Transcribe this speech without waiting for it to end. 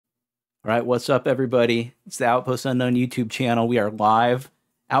All right, what's up, everybody? It's the Outpost Unknown YouTube channel. We are live,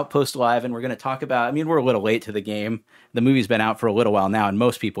 Outpost Live, and we're going to talk about. I mean, we're a little late to the game. The movie's been out for a little while now, and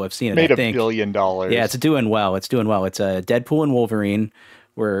most people have seen it, I Made a think. billion Yeah, it's dollars. doing well. It's doing well. It's Deadpool and Wolverine.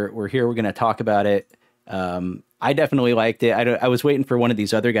 We're here. We're going to talk about it. I definitely liked it. I was waiting for one of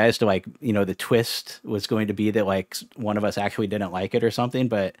these other guys to like, the twist was going to be that like one of us actually didn't like it or something,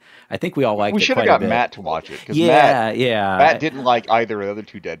 but I think we all We liked it should have quite a got bit. Matt to watch it because Matt Yeah, Matt yeah. didn't like either of the other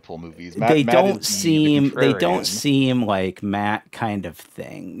two Deadpool movies. Matt they Matt is don't the seem they don't contrarian. seem like Matt kind of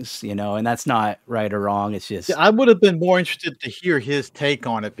things, and that's not right or wrong. It's Yeah, just I would have been more interested to hear his take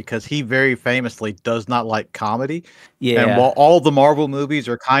on it because he very famously does not like comedy. And yeah, while all the Marvel movies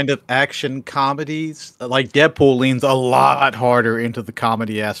are kind of action comedies, like Deadpool leans a lot harder into the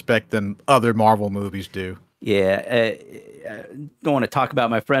comedy aspect than other Marvel movies do. yeah. Don't want to talk about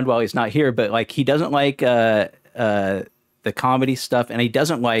my friend while he's not here, but like he doesn't like the comedy stuff, and he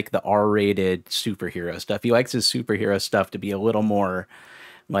doesn't like the R-rated superhero stuff. He likes his superhero stuff to be a little more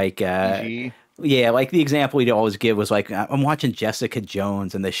like PG. yeah, like the example he'd always give was like I'm watching Jessica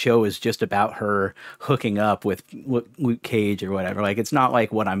Jones and the show is just about her hooking up with Luke Cage or whatever. Like it's not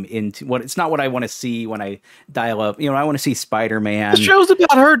like what I'm into. It's not what I want to see when I dial up. I want to see The Spider-Man. show's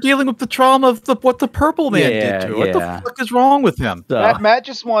about her dealing with the trauma of what the Purple Man did Yeah, to her. What the yeah. fuck is wrong with him? So Matt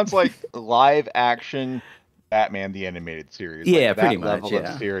just wants like live action Batman the animated series, yeah, like pretty that much. level of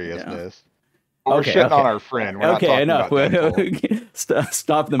Yeah, yeah. seriousness. But we're Okay, shitting on okay, our friend. We're not okay. talking Enough. about Deadpool.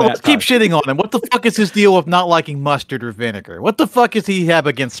 Stop the Well, let's Matt keep talk. shitting on him. What the fuck is his deal with not liking mustard or vinegar? What the fuck does he have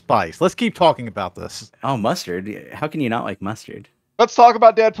against spice? Let's keep talking about this. Oh, mustard. How can you not like mustard? Let's talk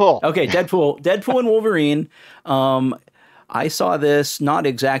about Deadpool. Okay, Deadpool and Wolverine. I saw this not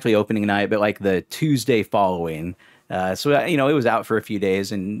exactly opening night, but like the Tuesday following. So it was out for a few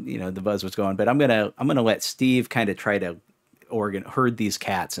days, and the buzz was going. But I'm gonna let Steve kind of try to herd these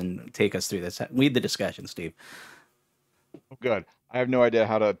cats and take us through this. Lead the discussion, Steve. Good. I have no idea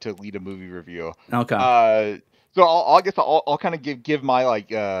how to lead a movie review. Okay. Uh, so I guess I'll kind of give my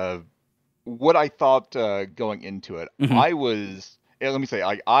like what I thought going into it. Hmm. Let me say,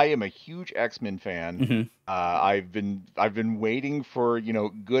 I am a huge X-Men fan. Hmm. I've been waiting for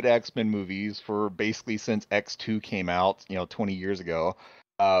good X-Men movies for basically since X2 came out 20 years ago.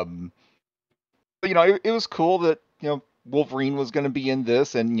 Um, but, it was cool that Wolverine was going to be in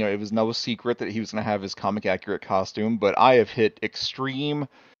this, and it was no secret that he was going to have his comic accurate costume. But I have hit extreme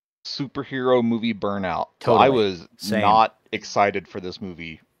superhero movie burnout, so I Totally. was Same. not excited for this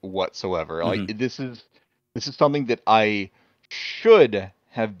movie whatsoever. Hmm. Like this is something that I should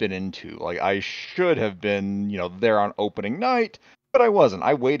have been into. Like I should have been there on opening night, but I wasn't.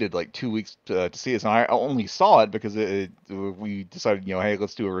 I waited like 2 weeks to see this, and I only saw it because we decided hey,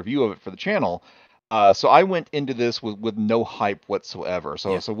 let's do a review of it for the channel. So I went into this with no hype whatsoever.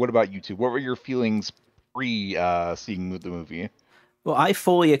 So Yeah. so what about you two? What were your feelings pre seeing the movie? Well, I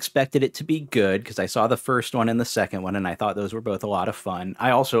fully expected it to be good because I saw the first one and the second one, and I thought those were both a lot of fun.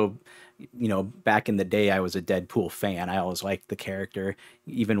 I also, back in the day, I was a Deadpool fan. I always liked the character,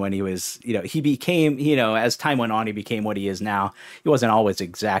 even when he was, he became, as time went on, he became what he is now. He wasn't always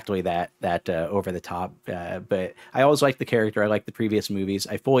exactly that over the top, but I always liked the character. I liked the previous movies.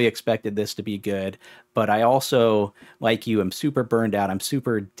 I fully expected this to be good, but I also, like you, am super burned out. I'm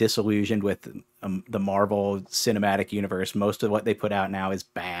super disillusioned with the Marvel Cinematic Universe. Most of what they put out now is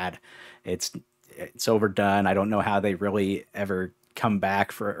bad. It's it's overdone. I don't know how they really ever come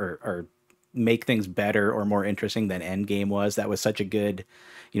back for or make things better or more interesting than Endgame was. That was such a good,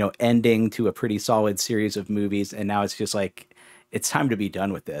 ending to a pretty solid series of movies, and now it's just like it's time to be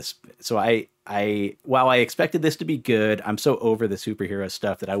done with this. So while I expected this to be good, I'm so over the superhero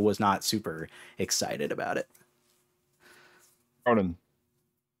stuff that I was not super excited about it. Ronan.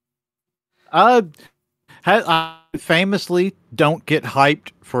 Uh, I famously don't get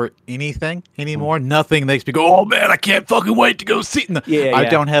hyped for anything anymore. Nothing makes me go, "Oh man, I can't fucking wait to go see." No, Yeah, I yeah.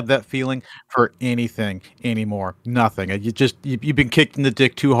 don't have that feeling for anything anymore. Nothing. You've been kicked in the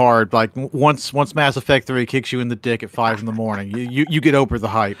dick too hard. Like once Mass Effect 3 kicks you in the dick at 5 in the morning, you get over the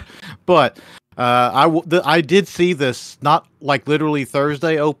hype. But I did see this not like literally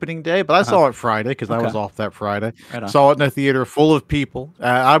Thursday opening day, but I saw it Friday because I was Okay. off that Friday. Right on. Saw it in a theater full of people.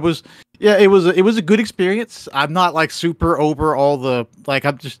 Yeah, it was a good experience. I'm not like super over all the like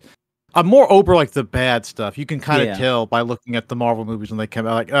I'm more over like the bad stuff. You can kind of Yeah. tell by looking at the Marvel movies when they come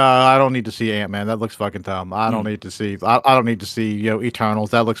out. Like, I don't need to see Ant-Man. That looks fucking dumb. I don't need to see. I don't need to see Eternals.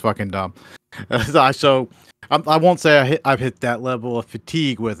 That looks fucking dumb. So I won't say I've hit that level of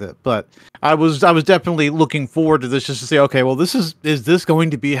fatigue with it, but I was definitely looking forward to this just to say, okay, well, is this going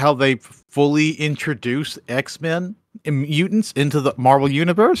to be how they fully introduce X-Men mutants into the Marvel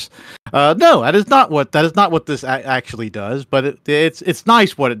universe. No, that is not what this actually does. But it's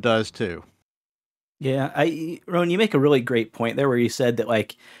nice what it does too. Yeah, Ron, you make a really great point there, where you said that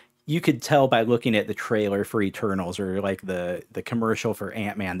like you could tell by looking at the trailer for Eternals or like the commercial for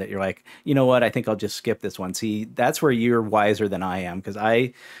Ant-Man that you're like, you know what, I think I'll just skip this one. See, that's where you're wiser than I am, because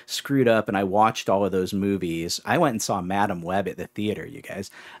I screwed up and I watched all of those movies. I went and saw Madam Web at the theater, you guys.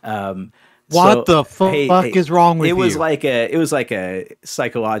 What the Hey, fuck is wrong with it was you? it was like a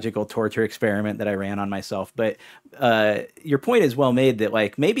psychological torture experiment that I ran on myself. But your point is well made, that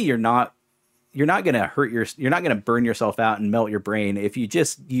like maybe you're not going to you're not going to burn yourself out and melt your brain if you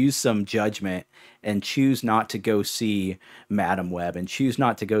just use some judgment and choose not to go see Madam Web and choose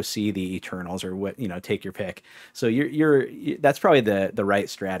not to go see the Eternals, or what, take your pick. So that's probably the right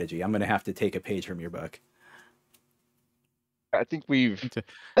strategy. I'm going to have to take a page from your book. I think I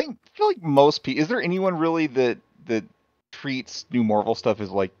feel like most people. Is there anyone really that treats new Marvel stuff as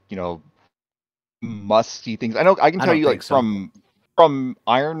like, must see things? I know I can I tell don't you, think like, so. from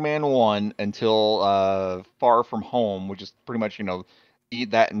Iron Man 1 until Far From Home, which is pretty much,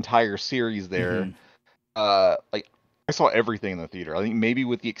 that entire series there. Like, I saw everything in the theater. I think maybe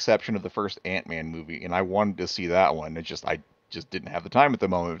with the exception of the first Ant-Man movie, and I wanted to see that one. I just didn't have the time at the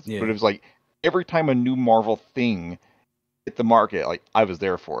moment. Yeah. But it was like every time a new Marvel thing hit the market, like, I was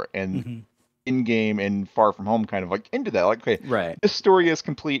there for it. And in-game and Far From Home kind of like into that. Like, okay, Right. this story is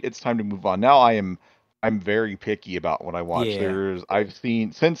complete. It's time to move on. Now I'm very picky about what I watch. Yeah. I've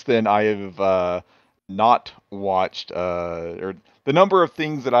seen since then, I have not watched or the number of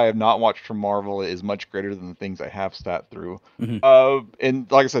things that I have not watched from Marvel is much greater than the things I have sat through.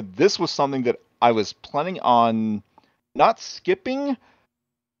 And like I said, this was something that I was planning on not skipping,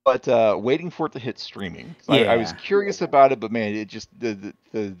 but waiting for it to hit streaming. I was Yeah. curious about it, but man, it just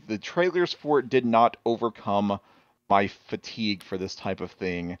the trailers for it did not overcome my fatigue for this type of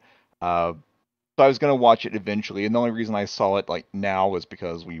thing. So I was gonna watch it eventually, and the only reason I saw it like now was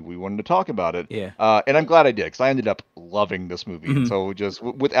because we wanted to talk about it. Yeah. And I'm glad I did, because I ended up loving this movie. And so just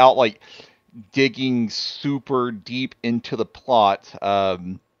without like digging super deep into the plot, I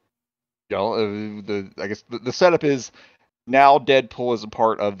guess the setup is now Deadpool is a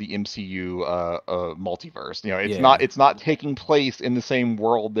part of the MCU multiverse. It's not taking place in the same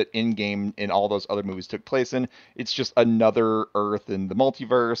world that Endgame and all those other movies took place in. It's just another Earth in the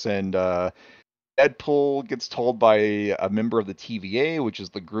multiverse, and Deadpool gets told by a member of the TVA, which is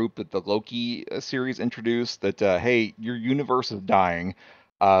the group that the Loki series introduced, that hey, your universe is dying.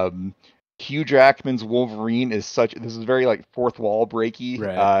 Um, Hugh Jackman's Wolverine is this is very like fourth wall breaky,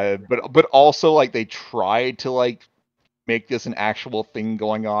 Right. but also like they tried to like make this an actual thing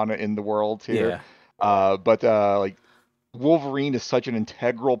going on in the world here. Yeah. But like Wolverine is such an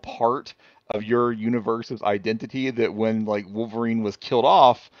integral part of your universe's identity that when like Wolverine was killed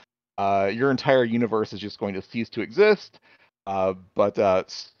off, your entire universe is just going to cease to exist.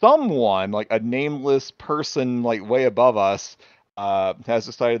 But someone, like a nameless person, like way above us, has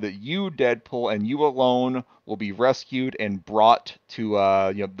decided that you, Deadpool, and you alone will be rescued and brought to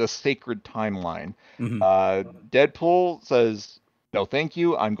the sacred timeline. Deadpool says, "No, thank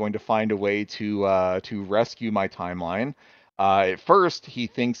you. I'm going to find a way to rescue my timeline." At first, he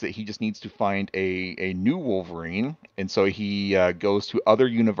thinks that he just needs to find a new Wolverine, and so he goes to other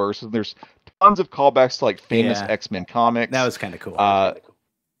universes. There's tons of callbacks to like famous X-Men comics. That was kind of cool.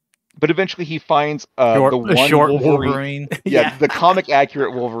 But eventually, he finds the one short Wolverine. Yeah, the comic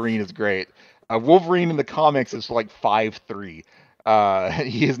accurate Wolverine is great. Wolverine in the comics is like 5'3".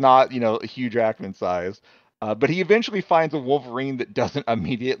 He is not, Hugh Jackman size. But he eventually finds a Wolverine that doesn't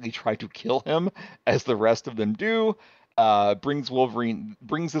immediately try to kill him, as the rest of them do. Brings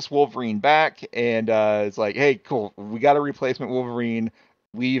this Wolverine back, and it's like, hey, cool, we got a replacement Wolverine.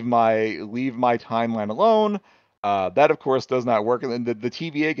 Leave my timeline alone. That of course does not work, and then the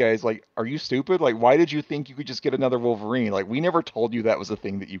TVA guy is like, "Are you stupid? Like, why did you think you could just get another Wolverine? Like, we never told you that was a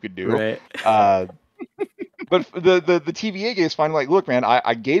thing that you could do." Right. But the TVA guy is finally like, "Look, man,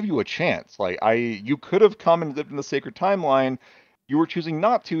 I gave you a chance. Like, you could have come and lived in the sacred timeline. You were choosing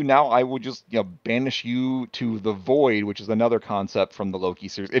not to. Now I will just banish you to the void," which is another concept from the Loki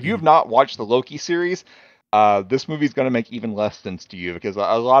series. If you have not watched the Loki series, this movie is going to make even less sense to you, because a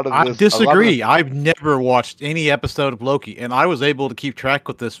lot of this. I disagree. I've never watched any episode of Loki, and I was able to keep track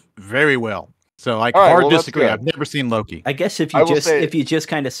with this very well. So hard disagree. I've never seen Loki. I guess if you just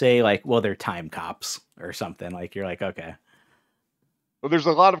kind of say like, well, they're time cops or something, like you're like, okay. Well, there's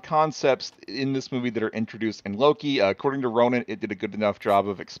a lot of concepts in this movie that are introduced in Loki. According to Ronin, it did a good enough job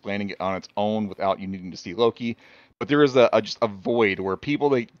of explaining it on its own without you needing to see Loki. but there is just a void where people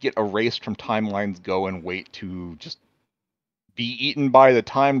that get erased from timelines go and wait to just be eaten by the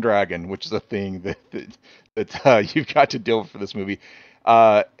time dragon, which is a thing that you've got to deal with for this movie.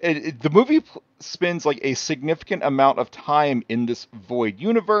 The movie spends like a significant amount of time in this void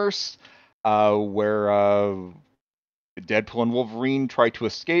universe, where Deadpool and Wolverine try to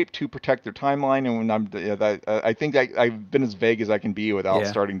escape to protect their timeline. And when I think I've been as vague as I can be without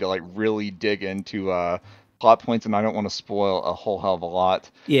starting to like really dig into plot points, and I don't want to spoil a whole hell of a lot.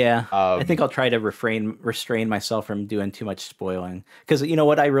 Yeah, I think I'll try to restrain myself from doing too much spoiling, because you know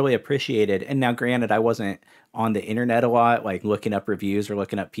what I really appreciated. And now, granted, I wasn't on the internet a lot, like looking up reviews or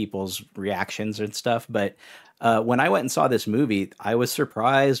looking up people's reactions and stuff, but when I went and saw this movie, I was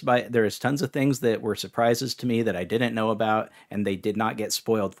surprised by, there's tons of things that were surprises to me that I didn't know about, and they did not get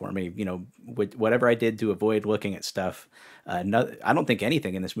spoiled for me. You know, whatever I did to avoid looking at stuff, I don't think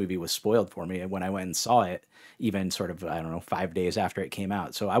anything in this movie was spoiled for me when I went and saw it, even sort of, I don't know, 5 days after it came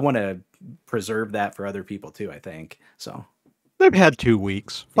out. So I want to preserve that for other people too, I think. So they've had 2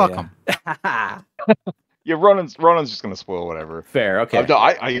 weeks. Fuck them. Yeah, Ronan's just gonna spoil whatever. Fair, okay. No,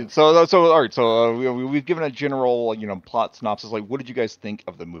 all right. So we've given a general, plot synopsis. Like, what did you guys think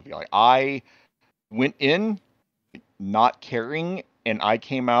of the movie? Like, I went in not caring, and I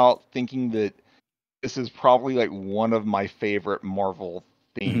came out thinking that this is probably like one of my favorite Marvel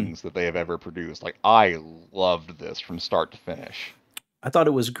things that they have ever produced. Like, I loved this from start to finish. I thought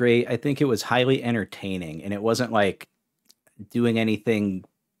it was great. I think it was highly entertaining, and it wasn't like doing anything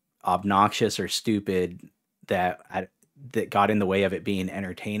obnoxious or stupid that got in the way of it being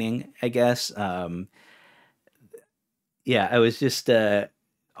entertaining, I guess. Yeah, I was just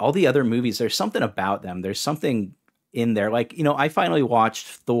all the other movies, there's something about them. There's something in there. Like, I finally watched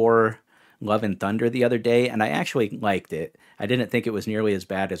Thor Love and Thunder the other day, and I actually liked it. I didn't think it was nearly as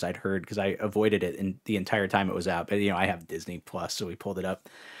bad as I'd heard, because I avoided it in the entire time it was out. But, I have Disney Plus, so we pulled it up.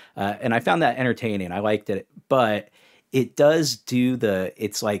 And I found that entertaining. I liked it. But it does do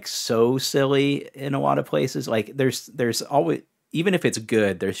it's like so silly in a lot of places. Like there's always, even if it's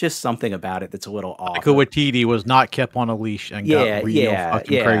good, there's just something about it that's a little off. Taika Waititi was not kept on a leash and got real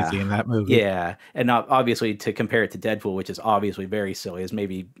fucking crazy in that movie. Yeah, and not, obviously, to compare it to Deadpool, which is obviously very silly, is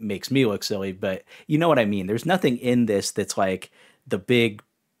maybe makes me look silly, but you know what I mean. There's nothing in this that's like the big,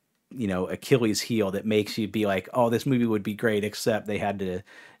 Achilles heel that makes you be like, oh, this movie would be great, except they had to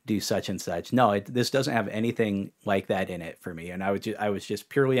do such and such. No, this doesn't have anything like that in it for me, and I was just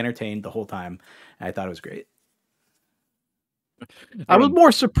purely entertained the whole time, and I thought it was great. I was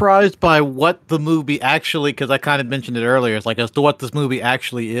more surprised by what the movie actually, because I kind of mentioned it earlier, it's like as to what this movie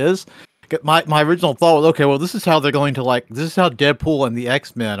actually is. My original thought was, okay, well, this is how they're going to this is how Deadpool and the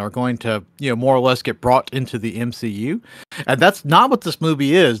X-Men are going to, more or less get brought into the MCU. And that's not what this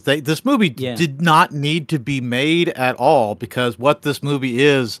movie is. This movie did not need to be made at all, because what this movie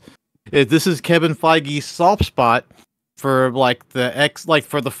is this is Kevin Feige's soft spot for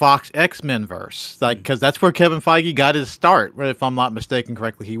for the Fox X-Men verse, because that's where Kevin Feige got his start, if I'm not mistaken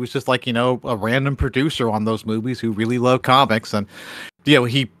correctly. He was just a random producer on those movies who really loved comics, and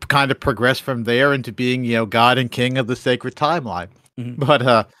he kind of progressed from there into being God and King of the Sacred Timeline.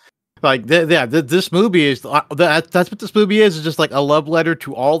 But this movie is that's what this movie is just like a love letter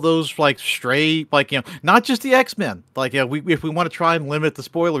to all those stray not just the X-Men. If we want to try and limit the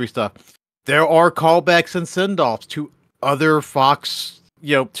spoilery stuff, there are callbacks and send-offs to other Fox,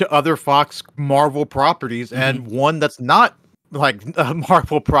 to other Fox Marvel properties, and one that's not a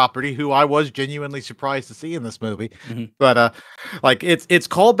Marvel property, who I was genuinely surprised to see in this movie. But it's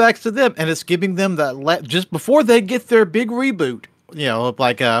callbacks to them, and it's giving them that just before they get their big reboot,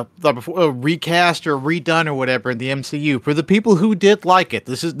 before a recast or redone or whatever in the MCU. For the people who did like it,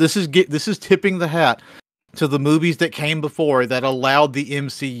 this is tipping the hat to the movies that came before that allowed the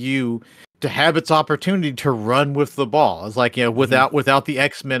MCU to have its opportunity to run with the ball. It's without the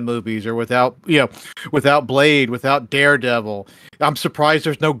X-Men movies, or without Blade, without Daredevil. I'm surprised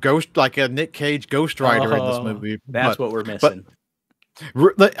there's no a Nick Cage Ghost Rider in this movie. That's what we're missing.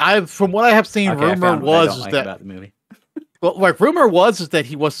 But from what I have seen, rumor was that about the movie. Well, rumor was that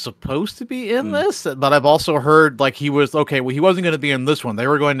he was supposed to be in this, but I've also heard he was he wasn't going to be in this one. They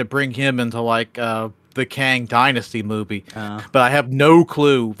were going to bring him into the Kang Dynasty movie, but I have no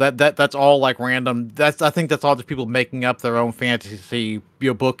clue. That's all random. I think that's all just people making up their own fantasy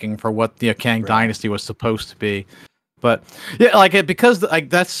booking for what the Kang Dynasty was supposed to be. But yeah, because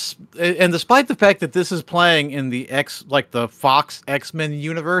that's, and despite the fact that this is playing in the the Fox X-Men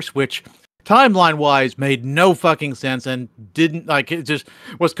universe, which timeline wise made no fucking sense and didn't like it just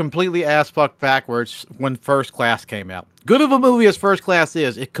was completely ass fucked backwards when First Class came out. Good of a movie as First Class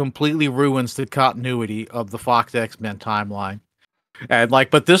is, it completely ruins the continuity of the Fox X-Men timeline. And like,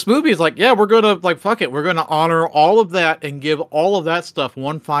 but this movie is like, yeah, we're gonna like fuck it, we're gonna honor all of that and give all of that stuff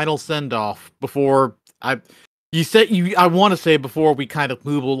one final send off before I want to say before we kind of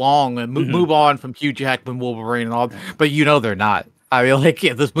move along and move on from Hugh Jackman, Wolverine, and all, but they're not. I mean, like,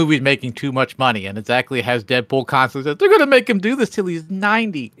 yeah, this movie's making too much money, and exactly has Deadpool constantly said they're going to make him do this till he's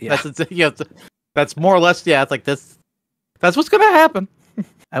 90. Yeah. That's more or less, yeah. It's like that's what's going to happen.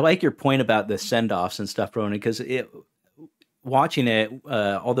 I like your point about the send-offs and stuff, Ronan, because watching it,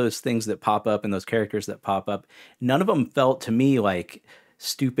 all those things that pop up and those characters that pop up, none of them felt to me like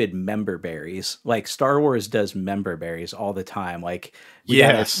stupid member berries. Like Star Wars does member berries all the time. Like we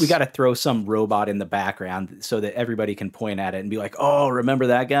gotta throw some robot in the background so that everybody can point at it and be like, oh, remember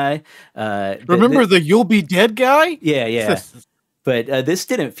that guy? Remember the you'll be dead guy? Yeah. But this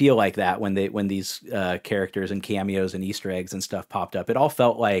didn't feel like that when these characters and cameos and Easter eggs and stuff popped up. It all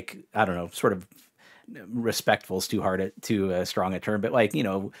felt like, I don't know, sort of respectful is too strong a term, but like,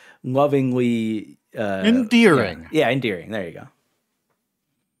 lovingly endearing. Yeah, endearing. There you go.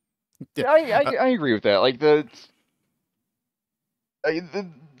 Yeah, I agree with that. Like there's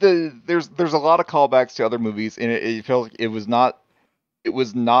a lot of callbacks to other movies, and it felt like it was not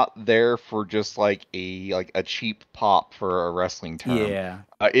there for just like a cheap pop for a wrestling term. Yeah,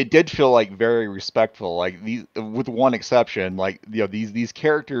 it did feel like very respectful. Like these, with one exception, like these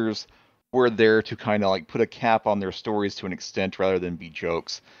characters were there to kind of like put a cap on their stories to an extent rather than be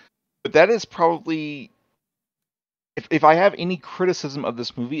jokes. But that is probably. If I have any criticism of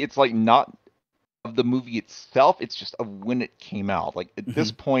this movie, it's like not of the movie itself, it's just of when it came out. Like at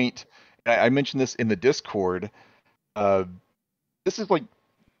this point, I mentioned this in the Discord, this is like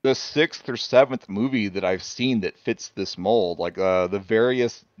the 6th or 7th movie that I've seen that fits this mold. Like the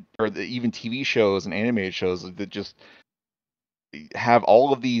various, or even TV shows and animated shows that just have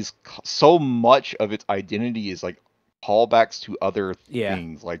all of these, so much of its identity is like callbacks to other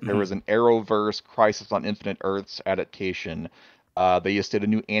things. Like there was an Arrowverse Crisis on Infinite Earths adaptation. They just did a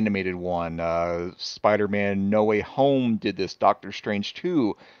new animated one. Spider-Man No Way Home did this. Doctor Strange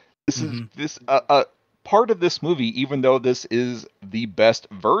 2. This is this part of this movie, even though this is the best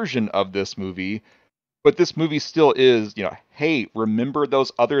version of this movie, but this movie still is, hey, remember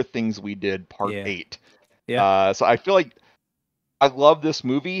those other things we did, part 8. Yeah. So I feel like I love this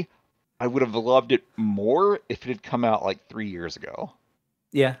movie. I would have loved it more if it had come out like 3 years ago.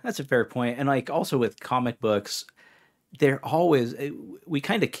 Yeah, that's a fair point. And like also with comic books, they're always, we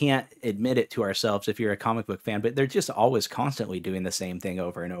kind of can't admit it to ourselves if you're a comic book fan, but they're just always constantly doing the same thing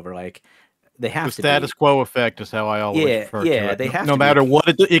over and over. Like they have the status quo effect is how I always refer to it. They have no matter what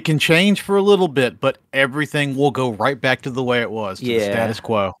it can change for a little bit, but everything will go right back to the way it was, to the status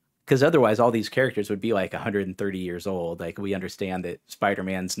quo. Because otherwise, all these characters would be like 130 years old. Like we understand that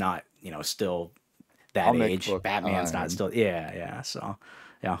Spider-Man's not, still that age. Batman's not still. Yeah. So,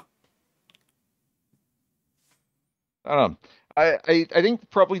 yeah. I don't know. I think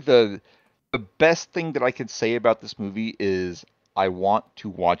probably the best thing that I could say about this movie is I want to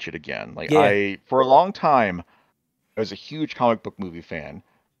watch it again. Like for a long time, I was a huge comic book movie fan,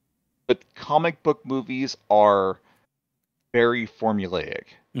 but comic book movies are very formulaic.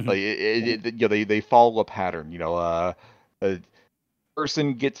 Like they follow a pattern. A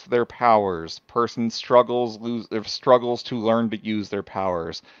person gets their powers. Person struggles to learn to use their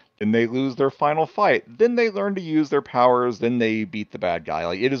powers. Then they lose their final fight. Then they learn to use their powers. Then they beat the bad guy.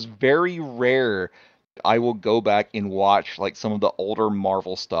 Like it is very rare I will go back and watch like some of the older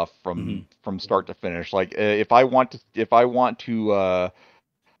Marvel stuff from start to finish. Like if I want to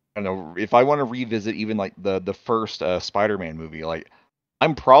I don't know, if I want to revisit even like the first Spider-Man movie, like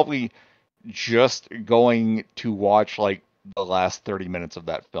I'm probably just going to watch like the last 30 minutes of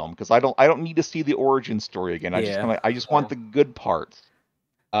that film because I don't need to see the origin story again. I just want the good parts.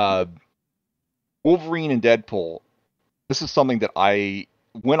 Wolverine and Deadpool. This is something that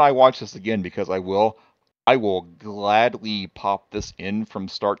when I watch this again, because I will gladly pop this in from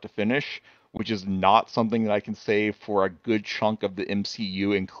start to finish, which is not something that I can say for a good chunk of the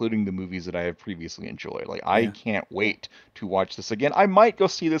MCU, including the movies that I have previously enjoyed. Like, I can't wait to watch this again. I might go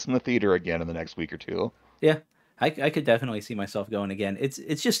see this in the theater again in the next week or two. Yeah, I could definitely see myself going again.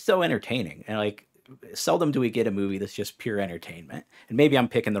 It's just so entertaining. And, like, seldom do we get a movie that's just pure entertainment. And maybe I'm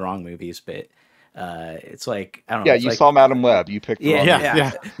picking the wrong movies, but it's like, I don't know. Yeah, you saw Madam Web. You picked the wrong movie.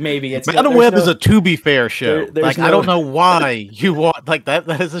 Yeah. Maybe it's Madam Web is a to be fair show. I don't know why you want like that.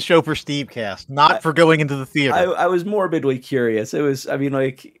 That is a show for Steve Cast, not for going into the theater. I was morbidly curious. It was, I mean,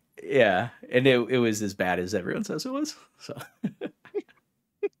 like, Yeah, and it was as bad as everyone says it was. So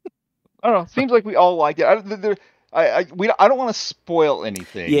I don't know. Seems like we all liked it. I don't want to spoil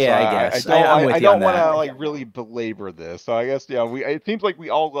anything, so yeah, I guess I'm with I you on don't want that. to like really belabor this. So I guess yeah, we it seems like we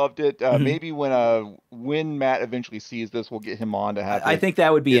all loved it. Mhm. Maybe when Matt eventually sees this, we'll get him on to have I think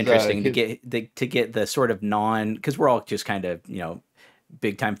that would be interesting to his get the sort of because we're all just kind of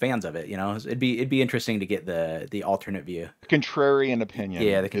big time fans of it. It'd be interesting to get the alternate view. contrarian opinion.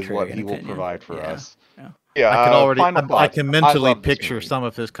 Yeah, the is what contrarian he will opinion. provide for Yeah. us. Yeah. Yeah, I can already, final I thoughts. can I mentally love this picture movie. some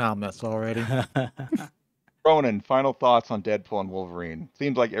of his comments already. Ronan, final thoughts on Deadpool and Wolverine.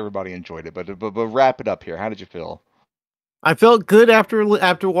 Seems like everybody enjoyed it, but wrap it up here. How did you feel? I felt good after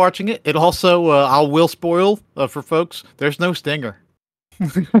watching it. It also, I will spoil for folks. There's no stinger.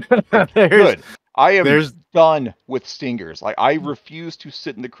 Good. I am there's done with stingers. Like I refuse to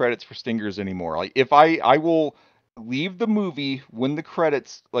sit in the credits for stingers anymore. Like if I will leave the movie when the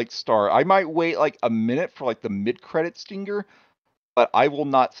credits like start. I might wait like a minute for like the mid-credit stinger, but I will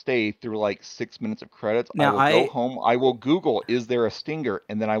not stay through like 6 minutes of credits. I Now will go home. I will Google, is there a stinger?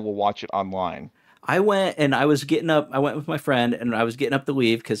 And then I will watch it online. I went and I was getting up. I went with my friend and I was getting up to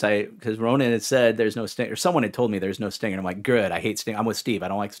leave because Ronan had said there's no stinger. Someone had told me there's no stinger. And I'm like, good. I hate sting. I'm with Steve. I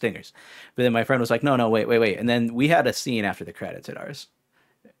don't like stingers. But then my friend was like, no, wait. And then we had a scene after the credits at ours.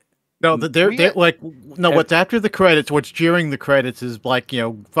 no, they're like no. What's after the credits? What's during the credits is like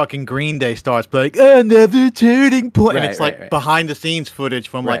fucking Green Day starts, like another turning point, and it's like behind the scenes footage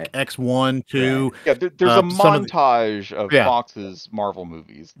from like X1, 2. Yeah, there's a montage of Fox's Marvel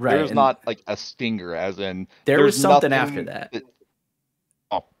movies. Right, there's not like a stinger, as in there was something after that.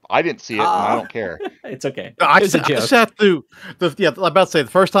 Oh, I didn't see it, and I don't care. It's okay. I sat through I'm about to say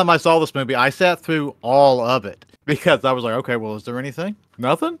the first time I saw this movie, I sat through all of it because I was like, okay, well, is there anything?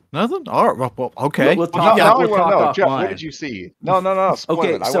 Nothing. All right, well, okay. We'll talk offline. Jeff, what did you see? No.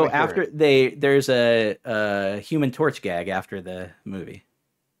 Okay, so after there's a Human Torch gag after the movie.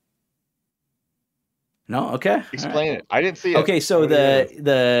 No, okay. Explain it. I didn't see it. Okay, so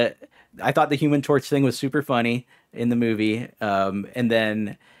I thought the Human Torch thing was super funny in the movie, and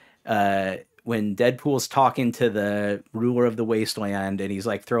then when Deadpool's talking to the ruler of the wasteland and he's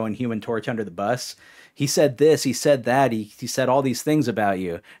like throwing Human Torch under the bus, he said this, he said that, he said all these things about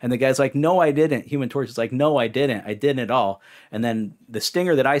you, and the guy's like, no, I didn't. Human Torch is like, no, I didn't at all. And then the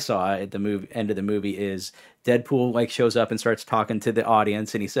stinger that I saw at the end of the movie is Deadpool like shows up and starts talking to the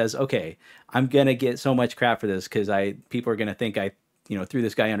audience, and he says, okay, I'm gonna get so much crap for this because people are gonna think I threw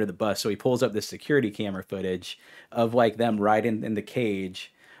this guy under the bus. So he pulls up this security camera footage of like them riding in the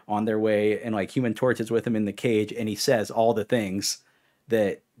cage on their way, and like Human Torch is with him in the cage, and he says all the things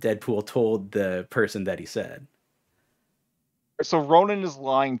that Deadpool told the person that he said. So Ronan is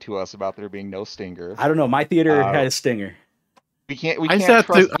lying to us about there being no stinger. I don't know. My theater had a stinger. I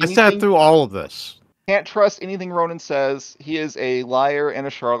sat through all of this. Can't trust anything Ronan says. He is a liar and a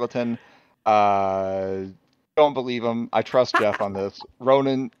charlatan. Don't believe him. I trust Jeff on this.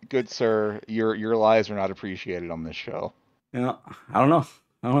 Ronan, good sir, your lies are not appreciated on this show. I don't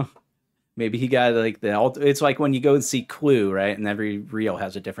know. Maybe he got like it's like when you go and see Clue, right? And every reel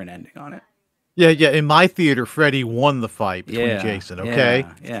has a different ending on it. Yeah. In my theater, Freddy won the fight between Jason. Okay.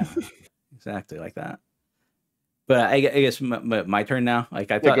 Yeah. Exactly like that. But I guess my turn now.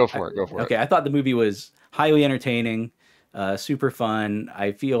 Like I thought, go for it. Okay, I thought the movie was highly entertaining, super fun.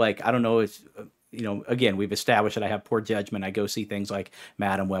 I feel like I don't know if again, we've established that I have poor judgment. I go see things like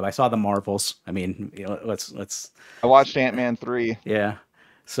Madam Web. I saw the Marvels. I mean, let's. I watched Ant-Man 3. Yeah.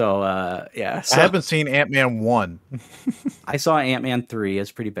 So I haven't seen Ant-Man 1. I saw Ant-Man 3.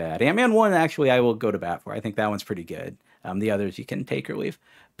 It's pretty bad. Ant-Man 1 actually I will go to bat for. I think that one's pretty good. The others you can take or leave.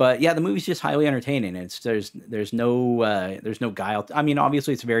 But yeah, the movie's just highly entertaining. There's no guile. I mean,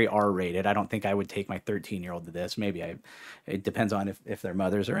 obviously it's very R-rated. I don't think I would take my 13-year-old to this. Maybe it depends on if their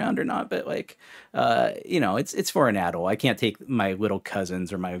mother's around or not. But like, it's for an adult. I can't take my little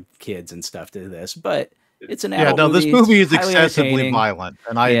cousins or my kids and stuff to this. But it's an adult movie. This movie is excessively violent,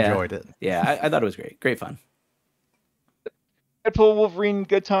 and I enjoyed it. Yeah, I thought it was great. Great fun. Deadpool Wolverine,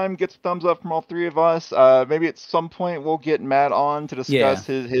 good time. Gets a thumbs up from all three of us. Maybe at some point we'll get Matt on to discuss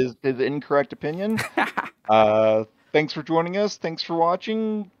his incorrect opinion. Thanks for joining us. Thanks for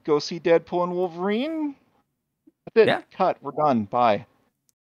watching. Go see Deadpool and Wolverine. That's it. Yeah. Cut. We're done. Bye.